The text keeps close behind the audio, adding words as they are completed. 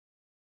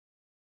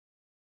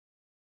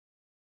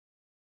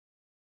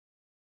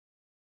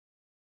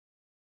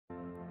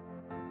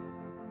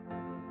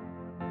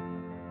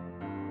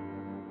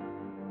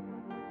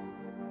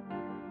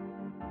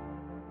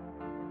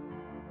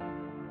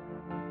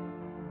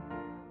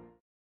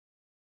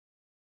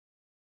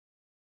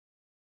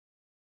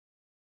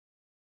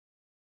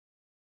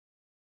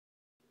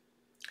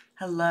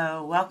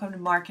Hello, welcome to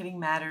Marketing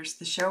Matters,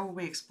 the show where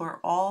we explore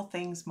all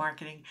things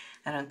marketing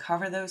and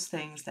uncover those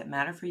things that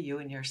matter for you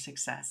and your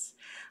success.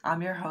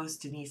 I'm your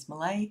host, Denise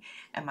Millay,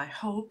 and my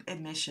hope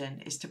and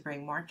mission is to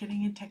bring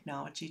marketing and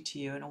technology to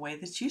you in a way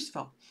that's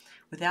useful,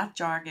 without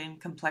jargon,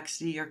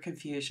 complexity, or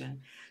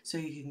confusion, so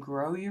you can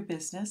grow your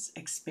business,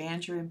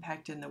 expand your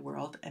impact in the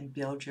world, and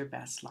build your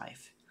best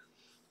life.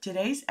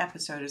 Today's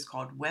episode is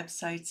called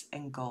Websites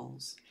and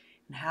Goals,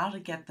 and how to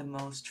get the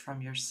most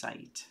from your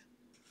site.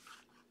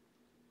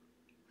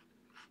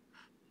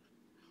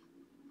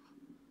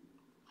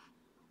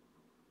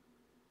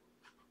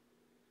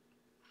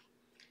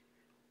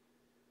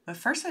 But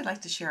first, I'd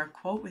like to share a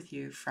quote with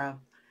you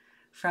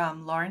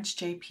from Lawrence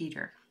J.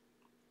 Peter.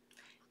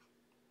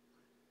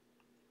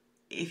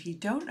 If you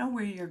don't know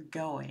where you're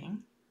going,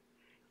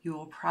 you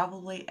will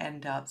probably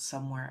end up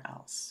somewhere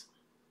else.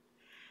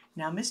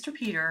 Now, Mr.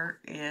 Peter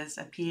is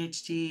a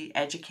PhD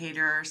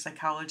educator,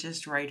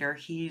 psychologist, writer.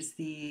 He's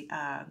the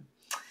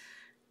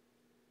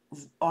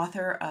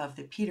author of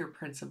the Peter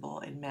Principle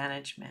in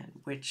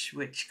Management,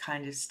 which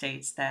kind of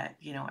states that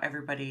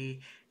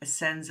everybody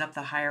ascends up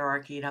the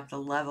hierarchy and up the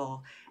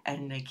level,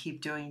 and they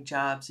keep doing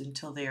jobs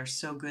until they are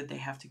so good they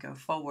have to go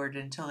forward,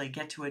 until they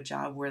get to a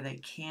job where they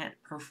can't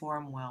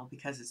perform well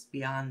because it's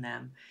beyond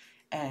them.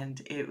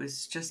 And it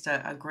was just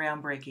a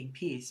groundbreaking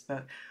piece.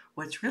 But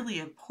what's really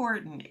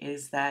important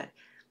is that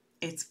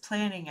it's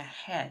planning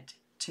ahead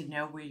to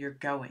know where you're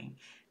going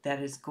that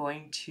is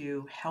going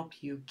to help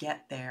you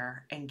get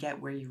there and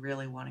get where you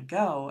really want to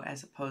go,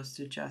 as opposed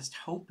to just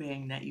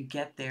hoping that you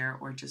get there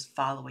or just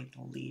following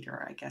the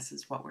leader, I guess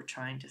is what we're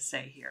trying to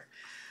say here.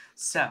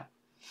 So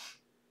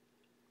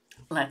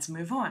let's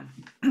move on.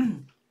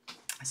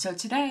 So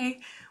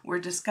today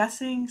we're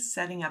discussing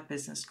setting up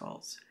business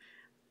goals,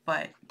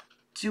 but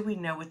do we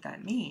know what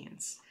that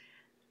means?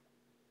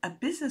 A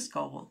business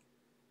goal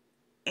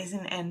is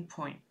an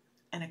endpoint,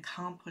 an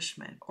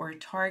accomplishment, or a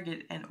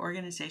target an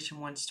organization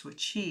wants to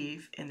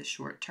achieve in the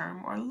short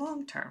term or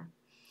long term.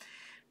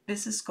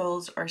 Business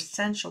goals are an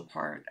essential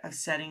part of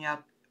setting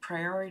up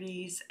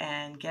priorities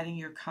and getting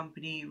your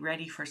company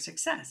ready for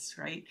success,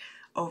 right,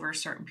 over a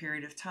certain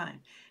period of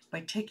time.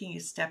 By taking a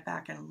step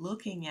back and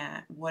looking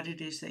at what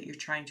it is that you're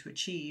trying to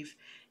achieve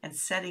and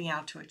setting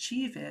out to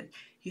achieve it,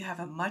 you have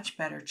a much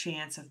better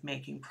chance of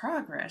making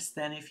progress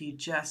than if you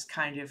just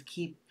kind of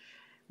keep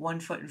one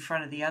foot in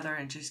front of the other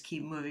and just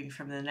keep moving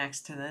from the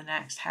next to the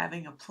next.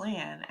 Having a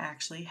plan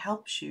actually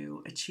helps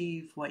you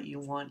achieve what you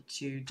want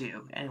to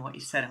do and what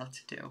you set out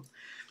to do.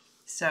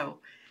 So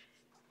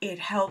it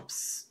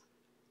helps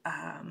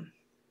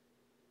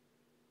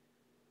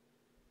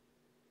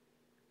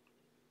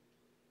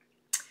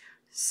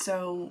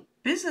so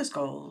business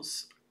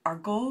goals are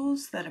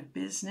goals that a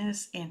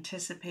business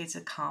anticipates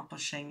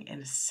accomplishing in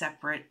a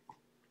set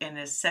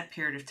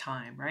period of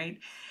time, right?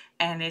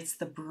 And it's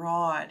the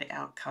broad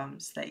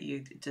outcomes that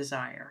you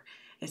desire.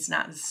 It's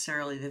not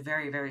necessarily the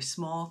very, very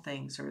small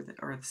things or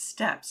the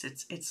steps.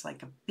 It's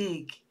like a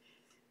big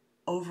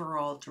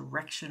overall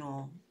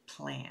directional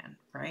plan,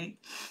 right?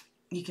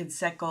 You can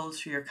set goals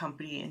for your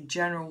company in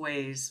general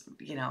ways,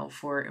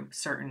 for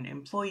certain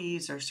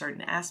employees or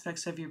certain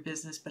aspects of your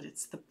business, but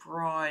it's the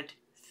broad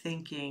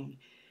thinking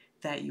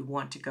that you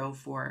want to go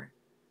for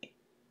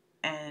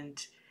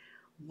and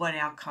what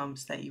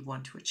outcomes that you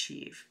want to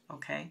achieve,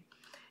 okay?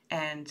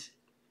 And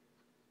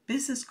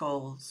business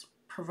goals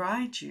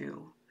provide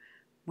you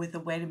with a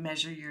way to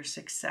measure your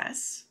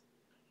success,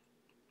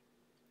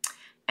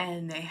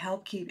 and they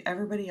help keep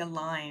everybody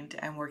aligned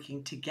and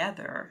working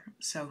together.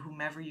 So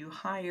whomever you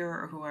hire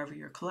or whoever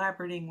you're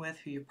collaborating with,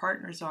 who your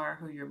partners are,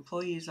 who your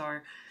employees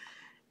are,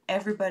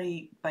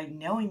 everybody, by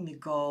knowing the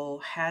goal,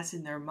 has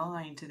in their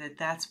mind that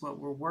that's what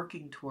we're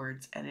working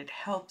towards, and it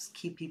helps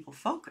keep people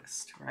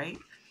focused, right?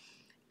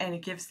 And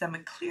it gives them a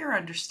clear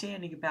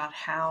understanding about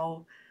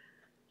how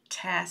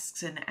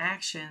tasks and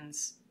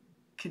actions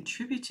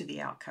contribute to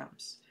the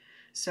outcomes.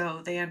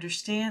 So they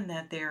understand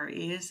that there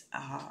is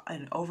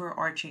an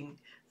overarching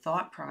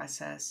thought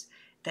process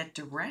that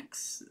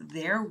directs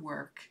their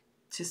work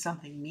to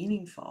something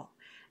meaningful,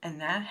 and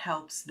that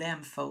helps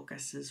them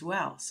focus as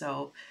well.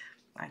 So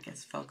I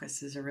guess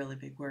focus is a really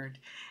big word.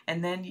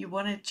 And then you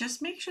want to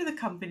just make sure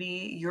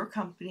your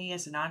company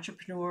as an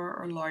entrepreneur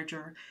or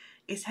larger,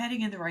 is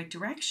heading in the right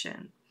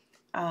direction.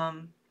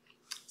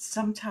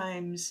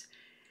 Sometimes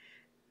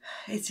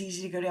it's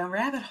easy to go down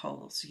rabbit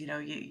holes.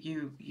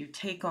 You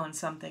take on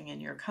something in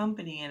your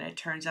company and it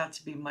turns out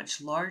to be much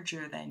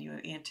larger than you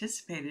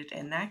anticipated,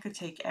 and that could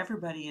take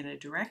everybody in a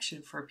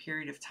direction for a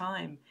period of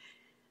time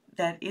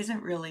that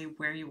isn't really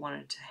where you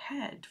wanted to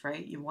head,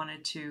 right? You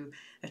wanted to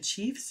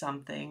achieve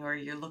something, or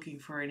you're looking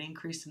for an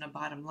increase in a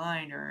bottom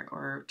line,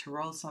 or to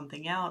roll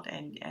something out,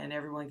 and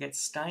everyone gets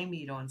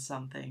stymied on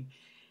something.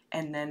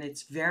 And then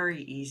it's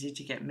very easy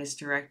to get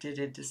misdirected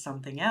into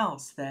something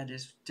else that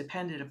is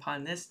dependent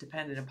upon this,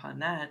 dependent upon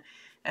that,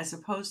 as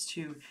opposed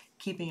to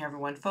keeping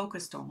everyone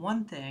focused on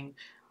one thing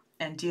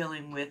and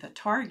dealing with a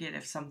target.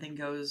 If something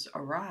goes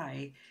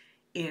awry,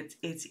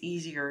 it's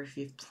easier if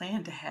you've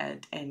planned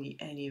ahead and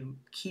you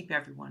keep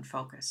everyone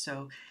focused.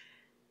 So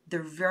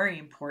they're very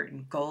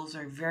important. Goals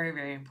are very,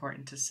 very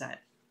important to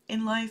set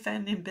in life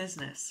and in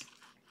business.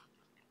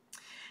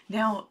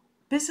 Now,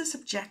 business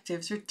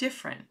objectives are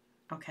different,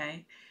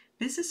 okay?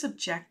 Business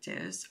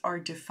objectives are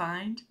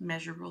defined,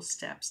 measurable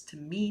steps to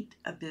meet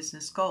a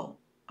business goal,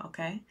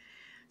 okay?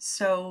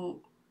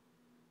 So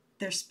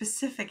they're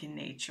specific in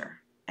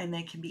nature and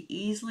they can be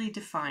easily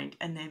defined,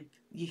 and then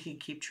you can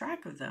keep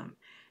track of them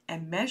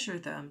and measure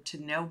them to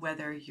know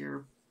whether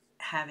you're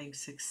having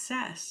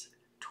success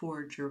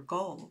toward your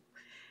goal.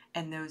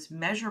 And those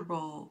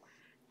measurable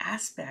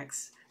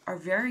aspects are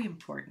very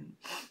important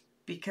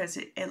because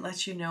it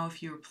lets you know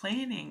if you were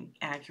planning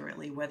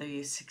accurately, whether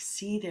you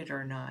succeeded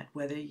or not,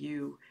 whether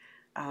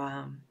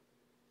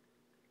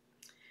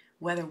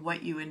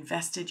what you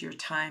invested your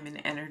time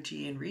and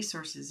energy and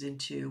resources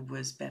into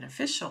was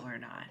beneficial or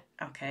not.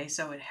 Okay,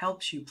 so it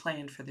helps you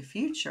plan for the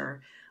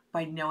future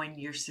by knowing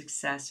your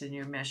success and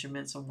your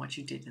measurements on what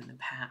you did in the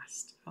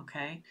past.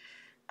 Okay,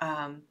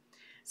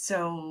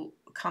 so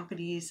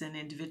companies and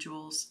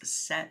individuals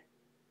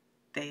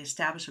they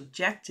establish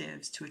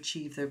objectives to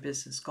achieve their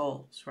business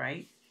goals,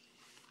 right?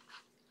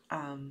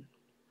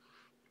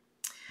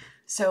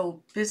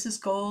 So business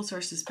goals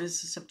versus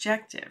business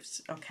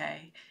objectives,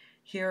 okay?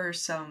 Here are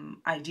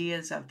some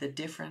ideas of the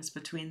difference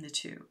between the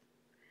two.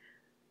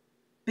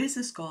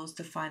 Business goals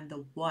define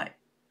the what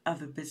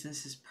of a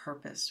business's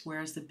purpose,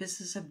 whereas the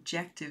business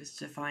objectives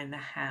define the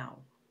how,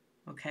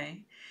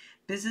 okay?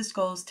 Business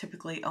goals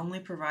typically only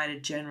provide a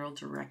general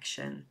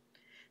direction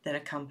that a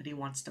company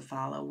wants to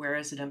follow,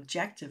 whereas an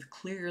objective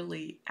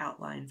clearly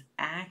outlines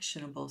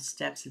actionable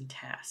steps and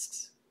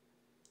tasks.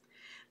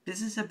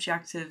 Business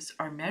objectives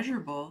are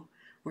measurable,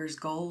 whereas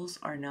goals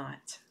are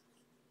not.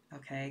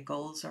 Okay,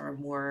 goals are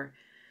more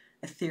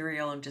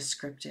ethereal and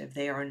descriptive.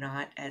 They are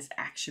not as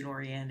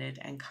action-oriented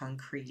and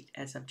concrete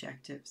as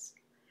objectives.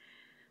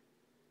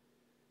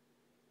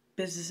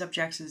 Business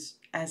objectives,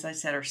 as I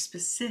said, are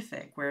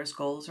specific, whereas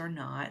goals are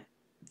not.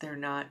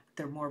 They're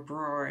more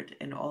broad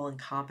and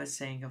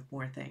all-encompassing of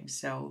more things.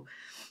 So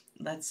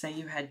let's say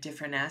you had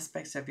different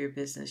aspects of your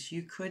business.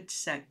 You could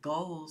set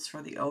goals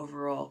for the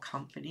overall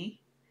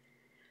company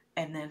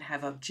and then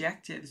have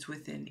objectives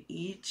within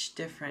each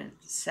different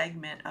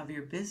segment of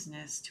your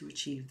business to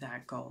achieve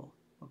that goal,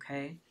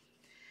 okay?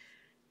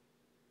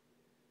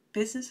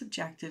 Business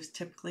objectives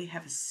typically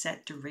have a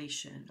set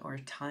duration or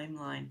a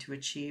timeline to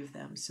achieve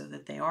them so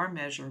that they are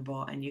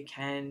measurable and you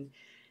can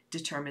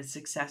determine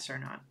success or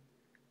not.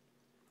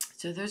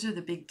 So those are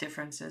the big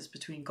differences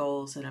between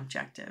goals and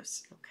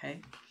objectives,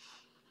 okay?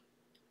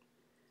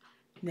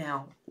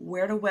 Now,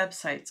 where do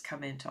websites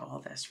come into all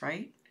this,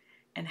 right?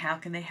 And how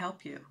can they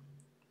help you?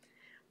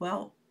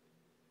 Well,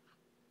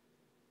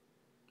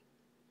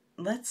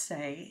 let's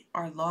say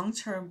our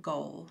long-term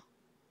goal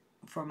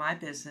for my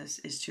business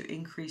is to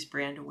increase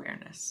brand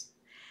awareness.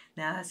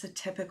 Now, that's a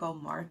typical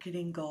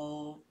marketing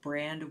goal,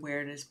 brand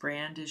awareness.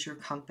 Brand is your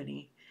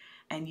company.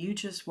 And you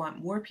just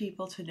want more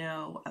people to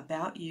know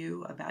about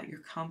you, about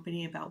your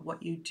company, about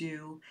what you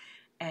do.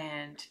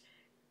 And,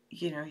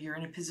 you're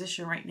in a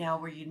position right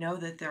now where you know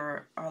that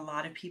there are a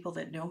lot of people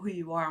that know who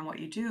you are and what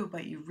you do,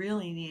 but you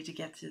really need to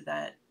get to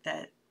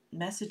that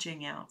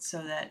messaging out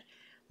so that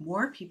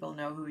more people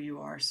know who you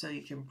are so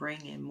you can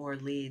bring in more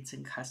leads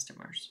and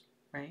customers,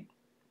 right?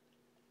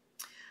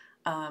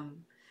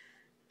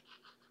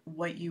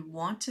 What you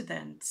want to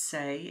then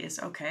say is,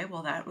 okay,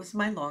 well, that was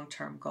my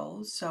long-term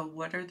goal. So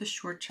what are the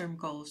short-term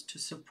goals to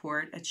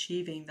support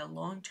achieving the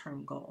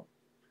long-term goal?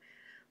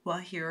 Well,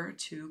 here are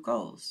two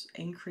goals.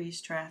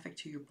 Increase traffic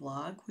to your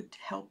blog would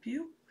help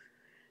you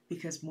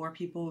because more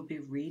people would be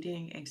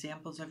reading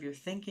examples of your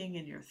thinking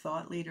and your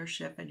thought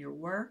leadership and your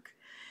work.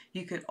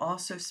 You could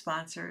also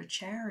sponsor a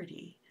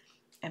charity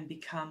and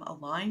become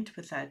aligned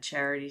with that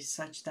charity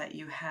such that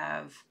you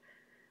have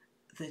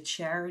the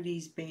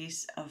charity's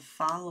base of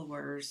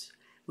followers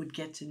would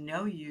get to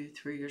know you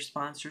through your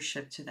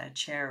sponsorship to that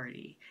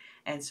charity.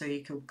 And so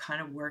you could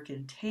kind of work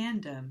in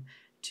tandem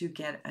to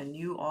get a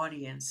new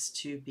audience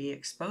to be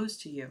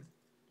exposed to you.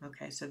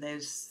 Okay, so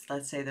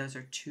let's say those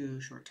are two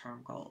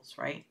short-term goals,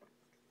 right?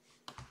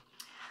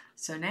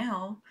 So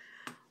now,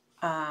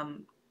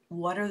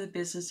 what are the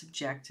business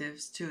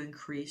objectives to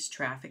increase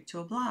traffic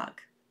to a blog?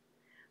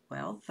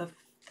 Well,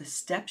 the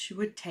steps you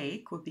would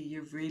take would be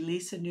you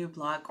release a new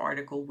blog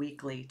article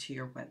weekly to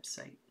your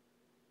website.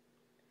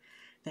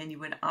 Then you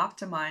would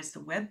optimize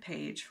the web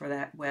page for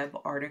that web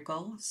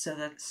article so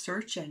that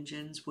search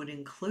engines would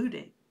include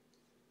it,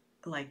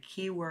 like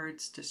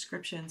keywords,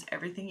 descriptions,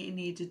 everything you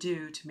need to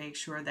do to make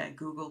sure that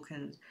Google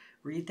can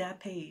read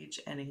that page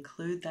and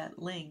include that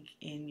link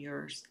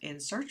in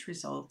search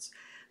results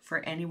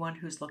for anyone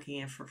who's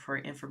looking for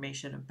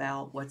information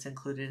about what's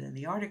included in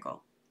the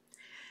article.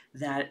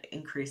 That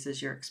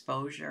increases your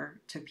exposure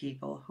to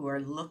people who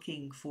are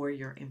looking for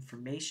your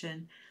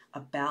information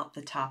about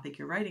the topic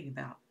you're writing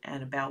about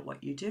and about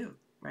what you do,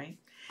 right?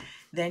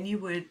 Then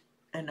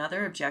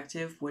another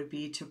objective would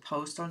be to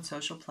post on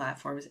social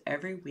platforms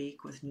every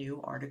week with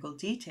new article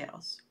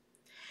details.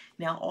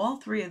 Now, all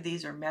three of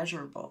these are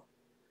measurable.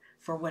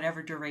 for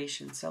whatever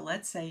duration. So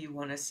let's say you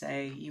want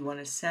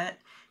to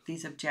set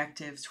these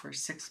objectives for a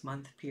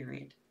 6-month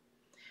period.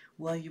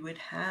 Well, you would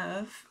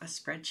have a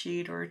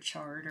spreadsheet or a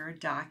chart or a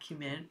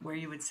document where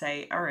you would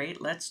say, all right,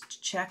 let's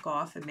check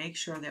off and make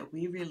sure that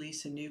we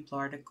release a new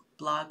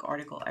blog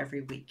article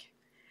every week.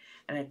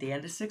 And at the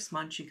end of 6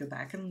 months, you go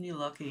back and you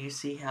look and you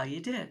see how you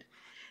did.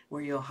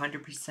 Were you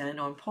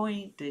 100% on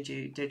point? Did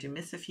you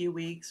miss a few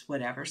weeks?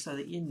 Whatever, so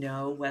that you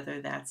know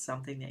whether that's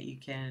something that you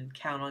can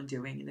count on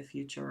doing in the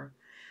future.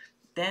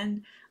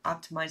 Then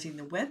optimizing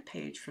the web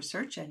page for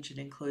search engine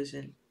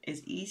inclusion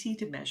is easy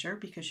to measure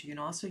because you can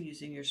also,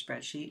 using your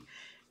spreadsheet,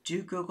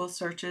 do Google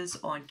searches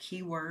on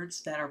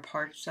keywords that are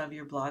parts of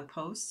your blog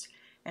posts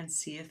and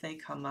see if they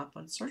come up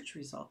on search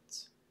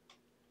results.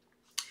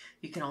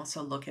 You can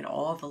also look at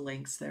all the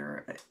links that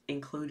are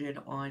included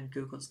on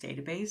Google's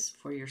database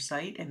for your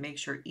site and make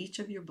sure each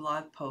of your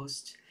blog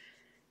posts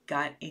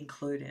got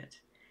included.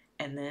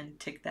 And then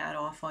tick that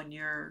off on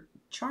your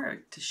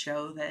chart to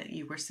show that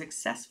you were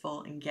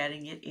successful in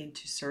getting it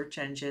into search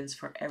engines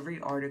for every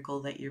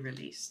article that you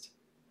released.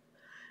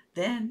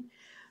 Then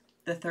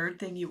the third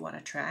thing you want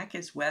to track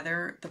is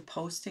whether the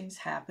postings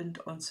happened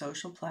on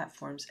social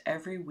platforms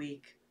every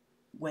week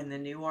when the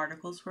new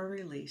articles were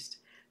released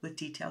with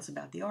details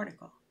about the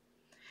article.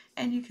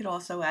 And you could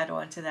also add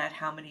on to that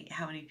how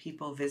many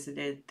people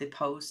visited the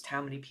post,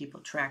 how many people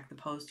tracked the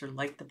post or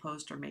liked the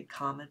post or made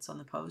comments on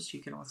the post.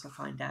 You can also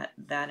find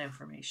that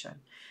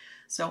information.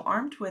 So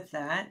armed with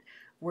that,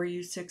 were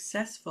you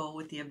successful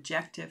with the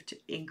objective to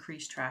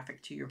increase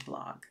traffic to your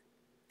blog?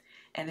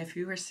 And if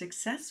you were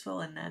successful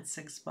in that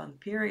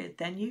 6-month period,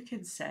 then you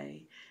can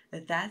say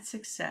that that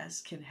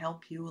success can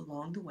help you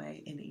along the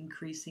way in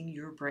increasing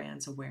your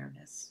brand's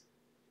awareness,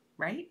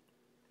 right?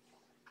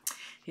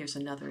 Here's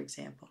another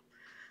example.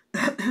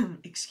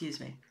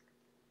 Excuse me.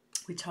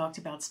 We talked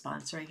about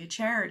sponsoring a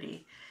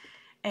charity.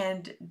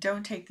 And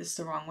don't take this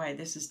the wrong way.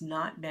 This is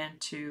not meant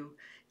to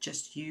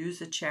just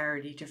use a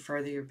charity to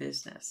further your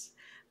business.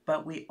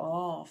 But we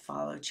all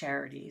follow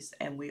charities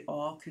and we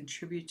all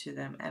contribute to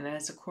them. And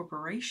as a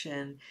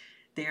corporation,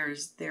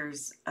 there's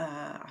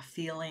a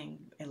feeling,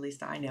 at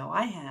least I know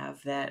I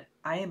have, that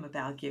I am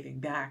about giving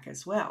back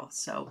as well.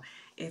 So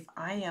if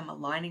I am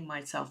aligning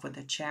myself with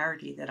a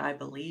charity that I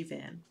believe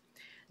in,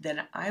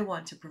 then I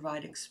want to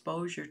provide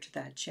exposure to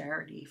that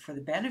charity for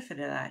the benefit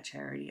of that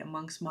charity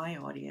amongst my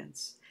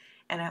audience.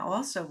 And I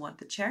also want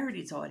the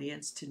charity's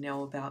audience to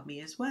know about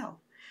me as well.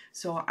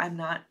 So I'm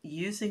not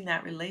using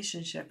that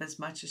relationship as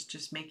much as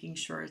just making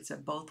sure it's a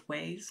both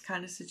ways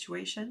kind of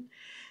situation.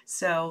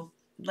 So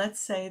let's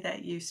say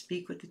that you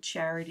speak with the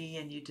charity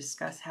and you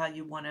discuss how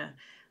you want to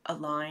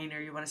align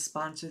or you want to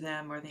sponsor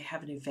them, or they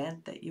have an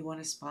event that you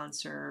want to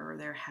sponsor, or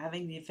they're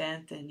having the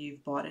event and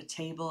you've bought a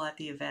table at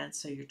the event,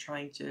 so you're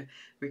trying to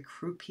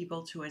recruit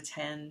people to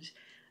attend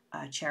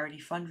a charity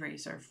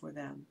fundraiser for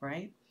them,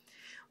 right?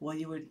 Well,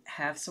 you would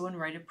have someone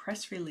write a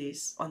press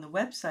release on the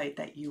website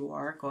that you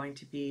are going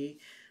to be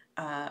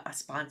a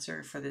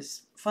sponsor for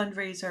this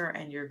fundraiser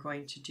and you're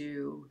going to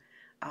do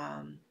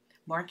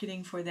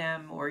marketing for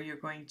them, or you're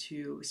going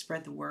to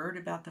spread the word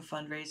about the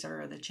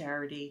fundraiser or the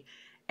charity,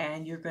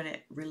 and you're going to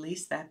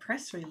release that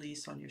press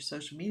release on your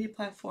social media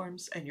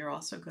platforms, and you're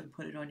also going to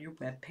put it on your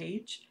web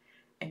page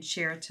and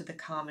share it to the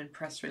common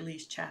press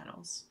release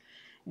channels.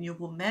 And you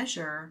will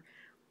measure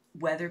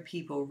whether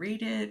people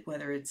read it,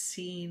 whether it's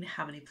seen,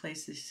 how many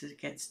places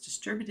it gets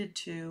distributed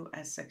to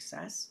as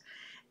success.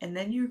 And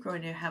then you're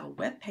going to have a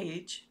web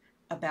page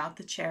about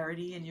the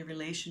charity and your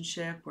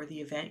relationship or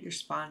the event you're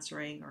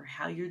sponsoring or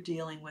how you're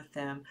dealing with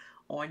them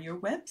on your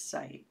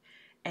website.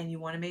 And you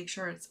want to make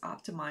sure it's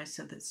optimized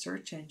so that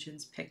search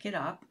engines pick it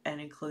up and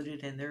include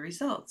it in their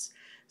results.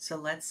 So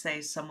let's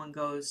say someone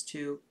goes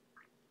to,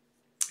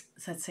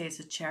 let's say it's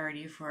a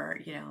charity for,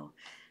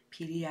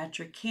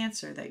 pediatric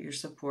cancer that you're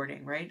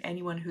supporting, right?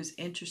 Anyone who's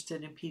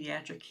interested in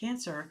pediatric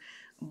cancer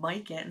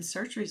might get in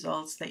search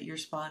results that you're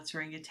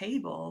sponsoring a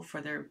table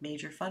for their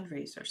major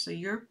fundraiser. So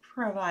you're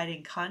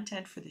providing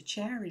content for the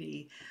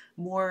charity,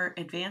 more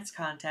advanced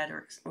content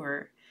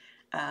or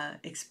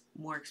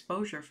more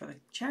exposure for the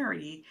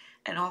charity,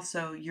 and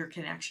also your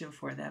connection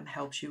for them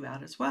helps you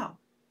out as well.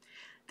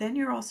 Then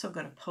you're also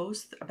going to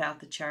post about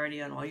the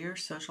charity on all your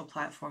social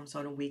platforms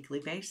on a weekly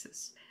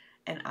basis.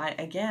 And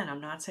I'm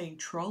not saying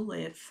troll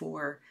it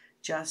for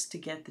just to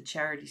get the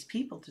charity's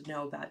people to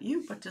know about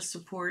you, but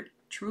to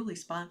truly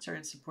sponsor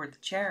and support the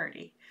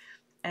charity.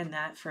 And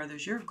that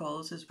furthers your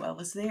goals as well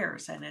as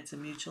theirs, and it's a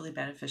mutually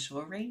beneficial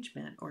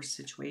arrangement or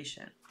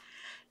situation.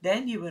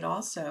 Then you would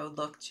also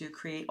look to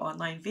create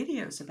online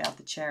videos about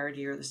the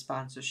charity or the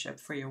sponsorship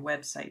for your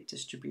website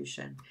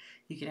distribution.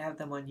 You can have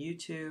them on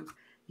YouTube.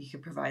 You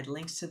can provide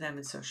links to them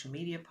in social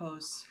media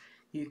posts.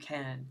 You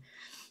can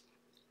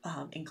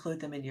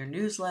include them in your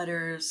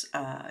newsletters.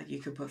 You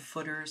could put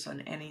footers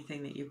on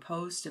anything that you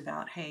post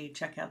about, hey,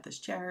 check out this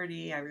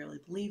charity. I really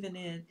believe in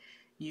it.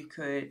 You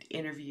could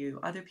interview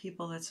other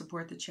people that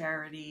support the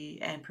charity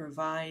and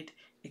provide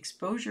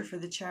exposure for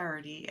the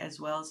charity as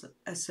well as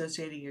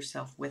associating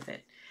yourself with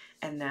it.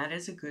 And that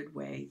is a good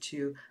way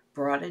to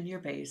broaden your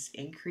base,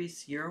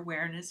 increase your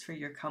awareness for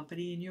your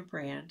company and your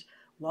brand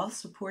while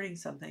supporting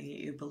something that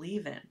you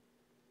believe in.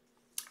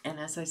 And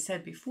as I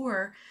said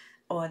before,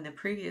 on the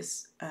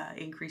previous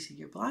increasing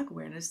your blog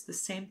awareness, the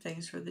same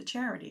things for the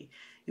charity.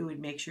 You would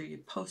make sure you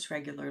post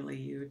regularly,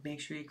 you would make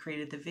sure you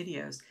created the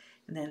videos,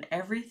 and then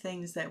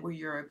everything that were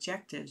your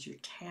objectives, your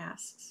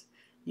tasks,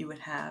 you would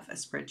have a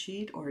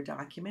spreadsheet or a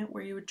document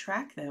where you would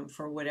track them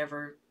for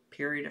whatever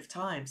period of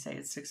time, say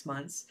it's 6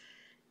 months.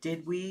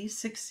 Did we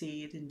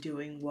succeed in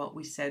doing what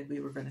we said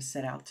we were going to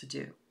set out to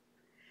do?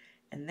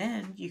 And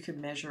then you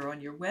can measure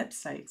on your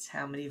websites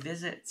how many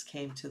visits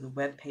came to the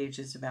web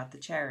pages about the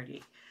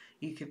charity.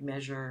 You could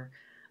measure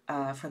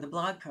for the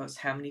blog posts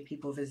how many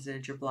people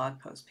visited your blog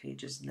post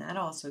pages, and that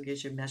also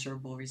gives you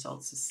measurable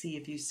results to see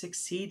if you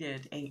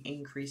succeeded in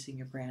increasing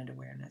your brand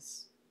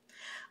awareness.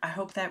 I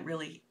hope that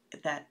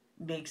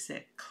makes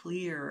it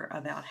clear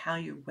about how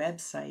your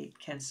website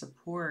can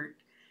support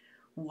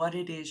what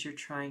it is you're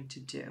trying to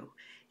do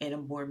in a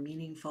more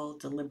meaningful,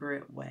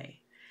 deliberate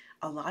way.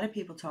 A lot of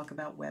people talk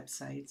about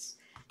websites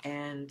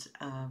and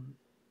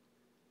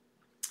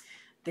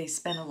they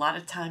spend a lot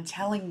of time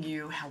telling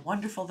you how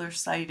wonderful their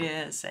site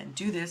is and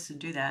do this and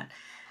do that.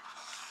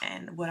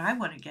 And what I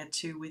want to get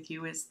to with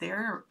you is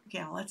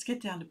let's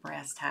get down to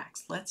brass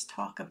tacks. Let's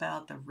talk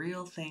about the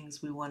real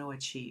things we want to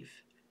achieve.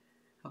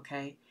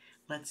 Okay?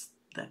 Let's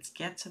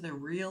get to the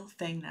real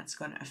thing that's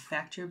going to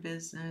affect your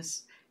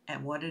business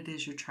and what it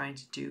is you're trying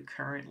to do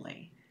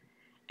currently.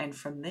 And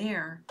from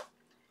there,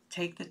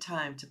 take the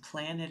time to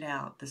plan it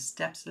out, the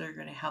steps that are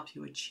going to help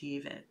you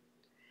achieve it.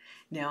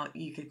 Now,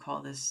 you could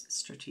call this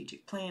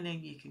strategic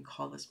planning, you can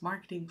call this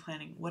marketing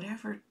planning,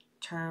 whatever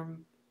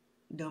term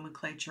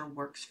nomenclature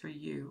works for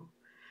you.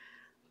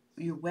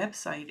 Your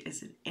website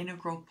is an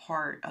integral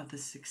part of the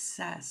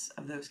success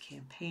of those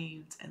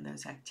campaigns and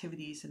those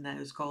activities and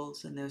those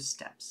goals and those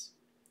steps.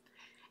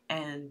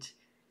 And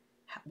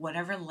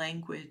whatever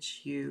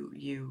language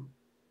you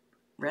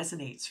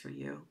resonates for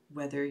you,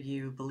 whether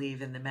you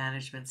believe in the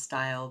management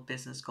style,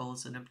 business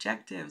goals and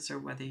objectives, or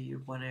whether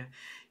you want to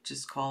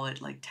just call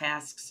it like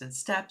tasks and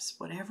steps,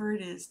 whatever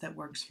it is that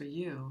works for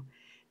you,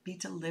 be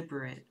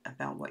deliberate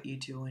about what you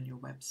do on your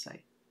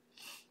website.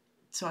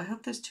 So I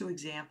hope those two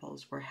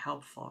examples were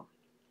helpful.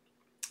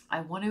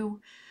 I want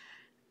to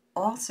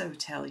also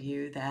tell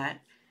you that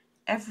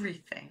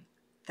everything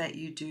that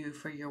you do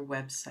for your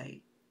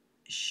website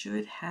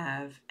should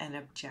have an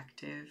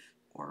objective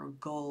or a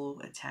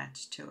goal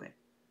attached to it.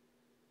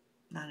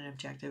 Not an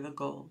objective, a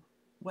goal.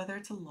 Whether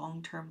it's a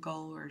long-term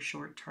goal or a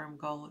short-term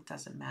goal, it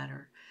doesn't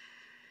matter.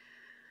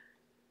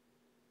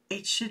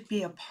 It should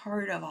be a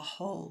part of a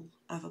whole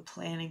of a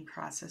planning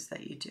process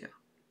that you do.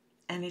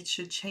 And it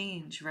should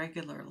change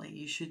regularly.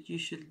 You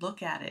should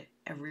look at it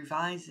and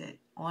revise it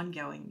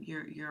ongoing.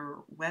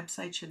 Your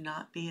website should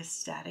not be a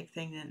static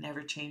thing that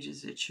never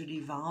changes. It should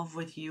evolve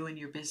with you and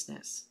your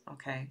business,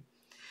 okay?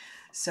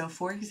 So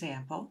for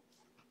example,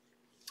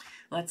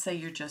 let's say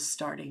you're just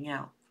starting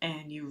out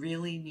and you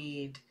really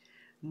need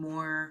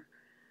more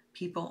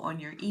people on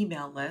your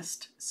email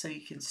list so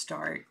you can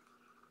start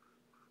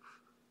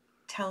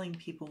telling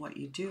people what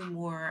you do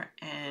more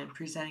and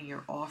presenting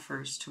your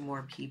offers to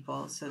more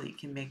people so that you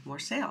can make more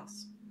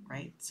sales,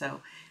 right?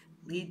 So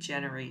lead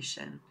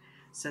generation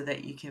so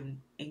that you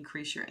can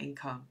increase your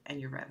income and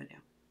your revenue.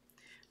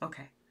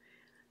 Okay,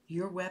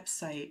 your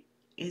website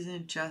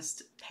isn't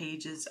just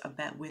pages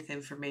with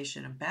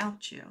information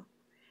about you.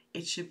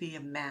 It should be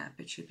a map.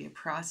 It should be a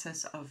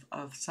process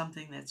of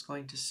something that's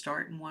going to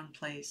start in one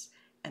place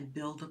and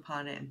build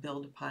upon it and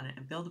build upon it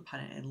and build upon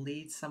it and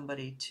lead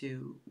somebody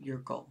to your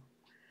goal.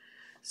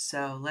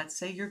 So let's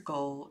say your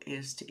goal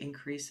is to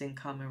increase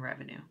income and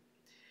revenue.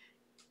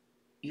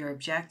 Your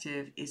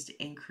objective is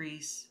to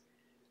increase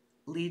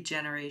lead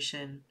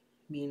generation,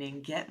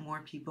 meaning get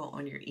more people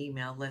on your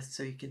email list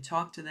so you can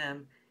talk to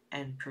them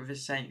and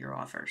present your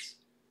offers,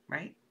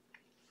 right?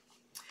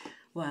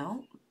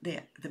 Well,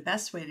 the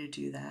best way to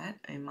do that,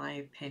 in my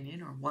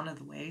opinion, or one of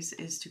the ways,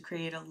 is to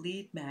create a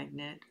lead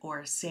magnet or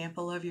a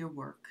sample of your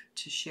work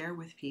to share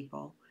with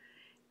people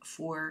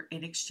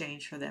in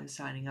exchange for them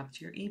signing up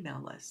to your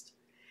email list.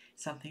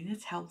 Something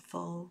that's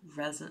helpful,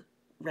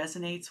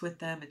 resonates with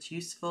them, it's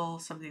useful,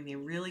 something they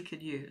really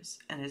could use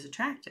and is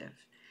attractive.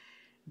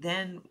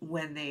 Then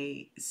when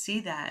they see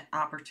that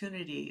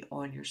opportunity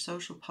on your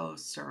social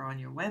posts or on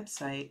your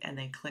website and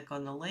they click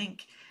on the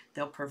link,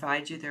 they'll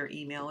provide you their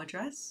email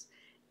address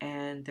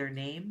and their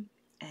name,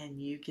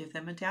 and you give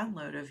them a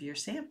download of your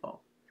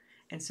sample.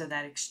 And so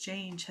that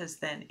exchange has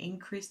then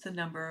increased the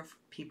number of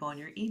people on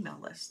your email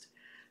list.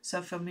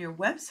 So from your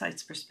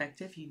website's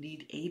perspective, you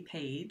need a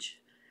page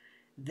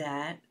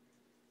that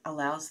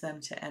allows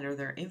them to enter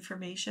their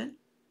information,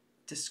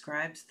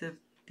 describes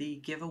the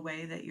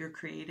giveaway that you're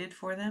created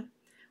for them,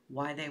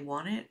 why they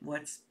want it,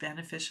 what's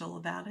beneficial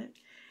about it,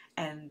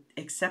 and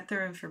accept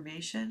their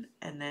information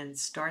and then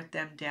start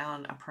them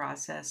down a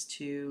process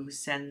to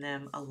send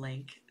them a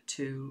link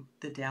to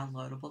the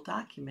downloadable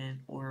document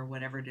or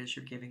whatever it is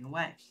you're giving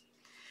away.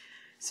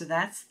 So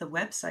that's the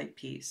website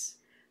piece.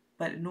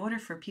 But in order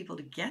for people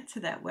to get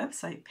to that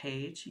website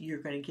page, you're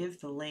going to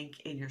give the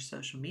link in your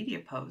social media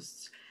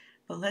posts.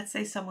 But let's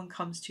say someone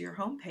comes to your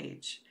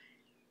homepage.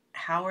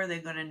 How are they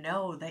going to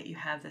know that you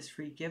have this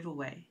free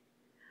giveaway?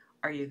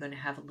 Are you going to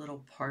have a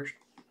little part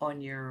on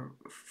your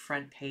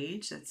front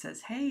page that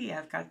says, hey,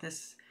 I've got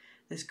this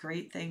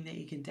great thing that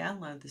you can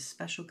download, this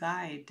special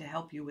guide to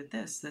help you with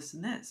this, this,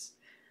 and this.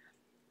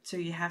 So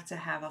you have to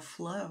have a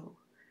flow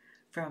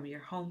from your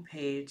home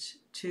page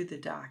to the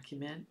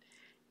document.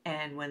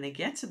 And when they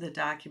get to the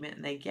document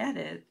and they get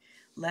it,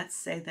 let's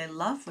say they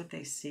love what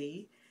they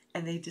see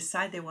and they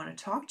decide they want to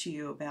talk to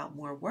you about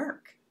more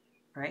work,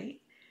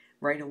 right?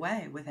 Right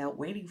away, without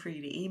waiting for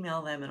you to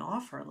email them an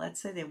offer. Let's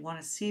say they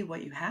want to see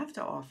what you have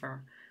to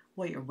offer.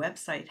 Well, your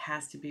website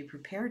has to be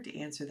prepared to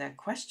answer that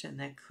question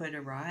that could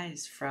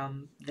arise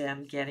from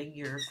them getting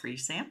your free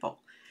sample.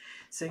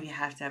 So you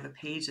have to have a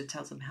page that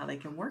tells them how they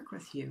can work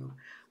with you,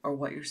 or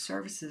what your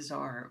services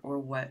are, or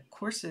what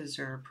courses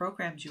or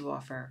programs you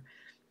offer.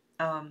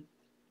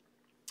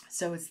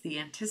 So it's the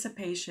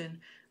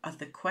anticipation of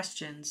the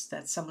questions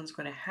that someone's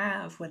going to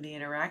have when they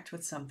interact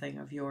with something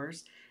of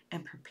yours,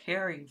 and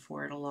preparing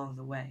for it along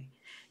the way.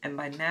 And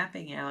by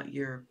mapping out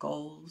your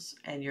goals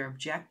and your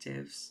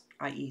objectives,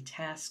 i.e.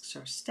 tasks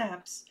or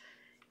steps,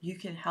 you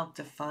can help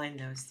define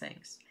those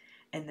things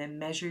and then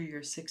measure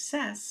your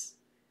success.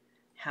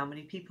 How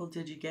many people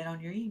did you get on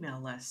your email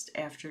list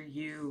after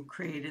you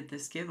created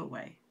this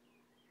giveaway?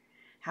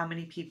 How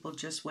many people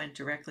just went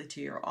directly to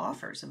your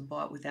offers and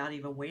bought without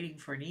even waiting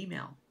for an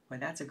email? Well,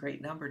 that's a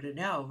great number to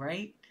know,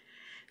 right?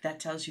 That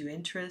tells you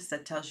interest.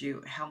 That tells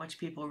you how much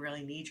people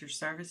really need your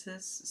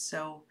services.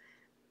 So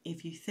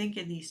if you think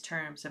in these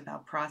terms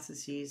about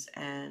processes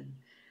and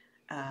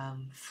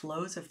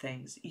flows of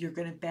things, you're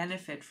going to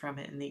benefit from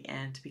it in the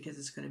end, because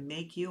it's going to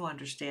make you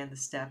understand the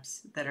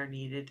steps that are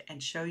needed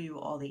and show you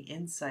all the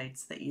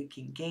insights that you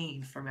can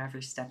gain from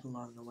every step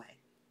along the way.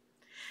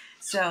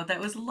 So that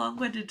was a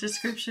long-winded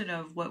description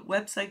of what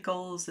website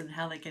goals and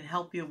how they can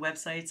help you,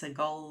 websites and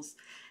goals,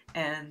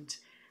 and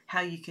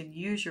how you can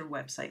use your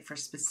website for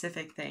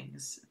specific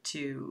things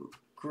to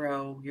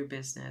grow your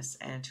business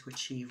and to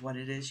achieve what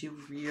it is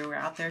you're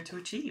out there to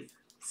achieve.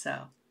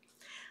 So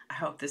I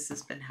hope this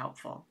has been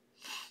helpful.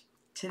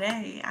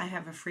 Today, I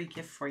have a free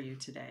gift for you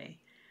today.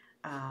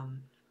 Let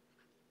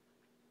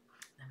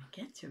me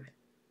get to it.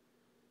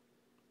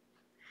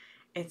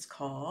 It's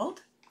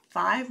called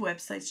 5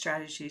 Website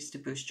Strategies to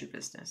Boost Your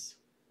Business.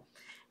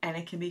 And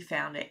it can be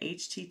found at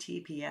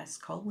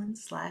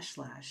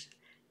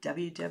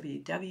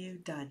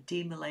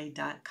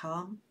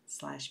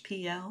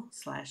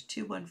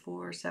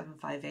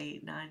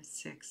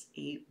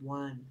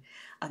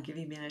I'll give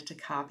you a minute to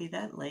copy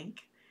that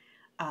link.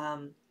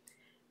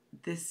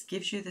 This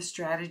gives you the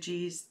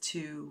strategies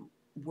to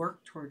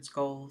work towards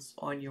goals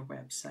on your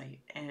website,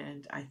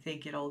 and I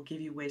think it'll give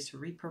you ways to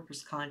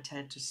repurpose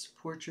content to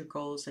support your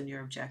goals and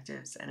your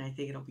objectives, and I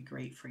think it'll be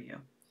great for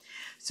you.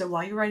 So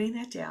while you're writing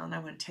that down, I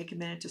want to take a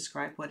minute to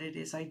describe what it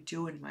is I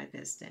do in my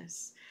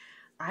business.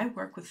 I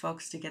work with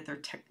folks to get their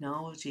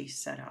technology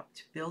set up,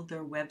 to build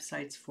their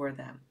websites for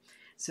them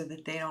so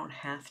that they don't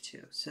have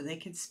to, so they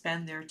can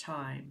spend their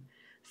time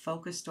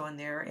focused on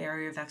their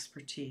area of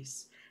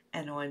expertise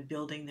and on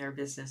building their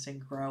business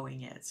and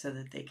growing it so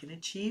that they can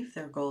achieve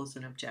their goals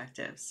and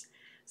objectives.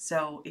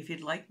 So if you'd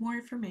like more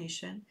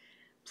information,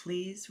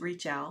 please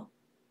reach out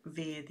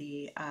via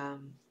the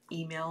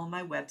email on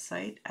my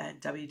website at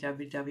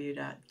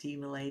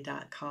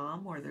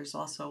www.dmalay.com, or there's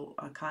also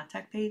a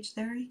contact page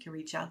there. You can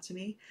reach out to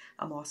me.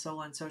 I'm also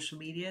on social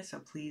media, so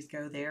please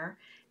go there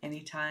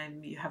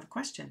anytime you have a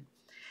question.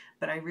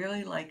 But I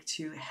really like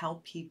to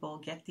help people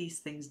get these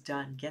things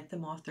done, get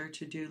them off their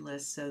to-do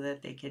list so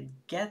that they can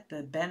get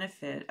the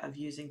benefit of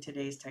using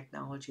today's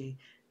technology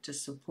to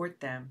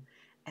support them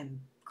and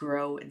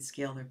grow and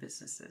scale their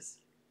businesses.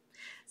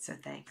 So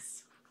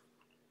thanks.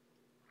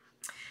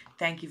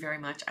 Thank you very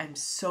much. I'm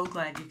so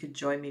glad you could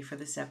join me for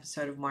this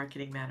episode of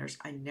Marketing Matters.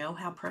 I know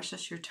how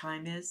precious your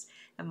time is,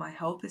 and my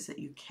hope is that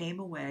you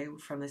came away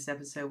from this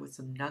episode with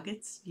some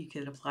nuggets you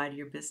can apply to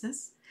your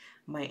business.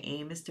 My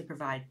aim is to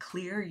provide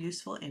clear,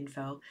 useful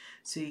info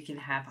so you can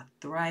have a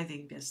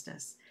thriving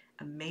business,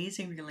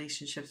 amazing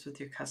relationships with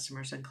your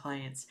customers and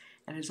clients.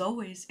 And as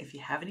always, if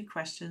you have any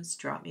questions,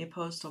 drop me a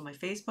post on my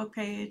Facebook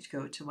page,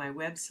 go to my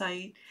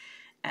website,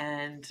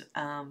 and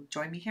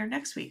join me here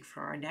next week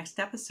for our next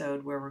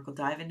episode, where we'll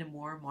dive into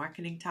more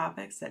marketing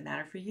topics that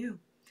matter for you.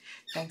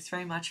 Thanks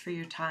very much for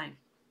your time.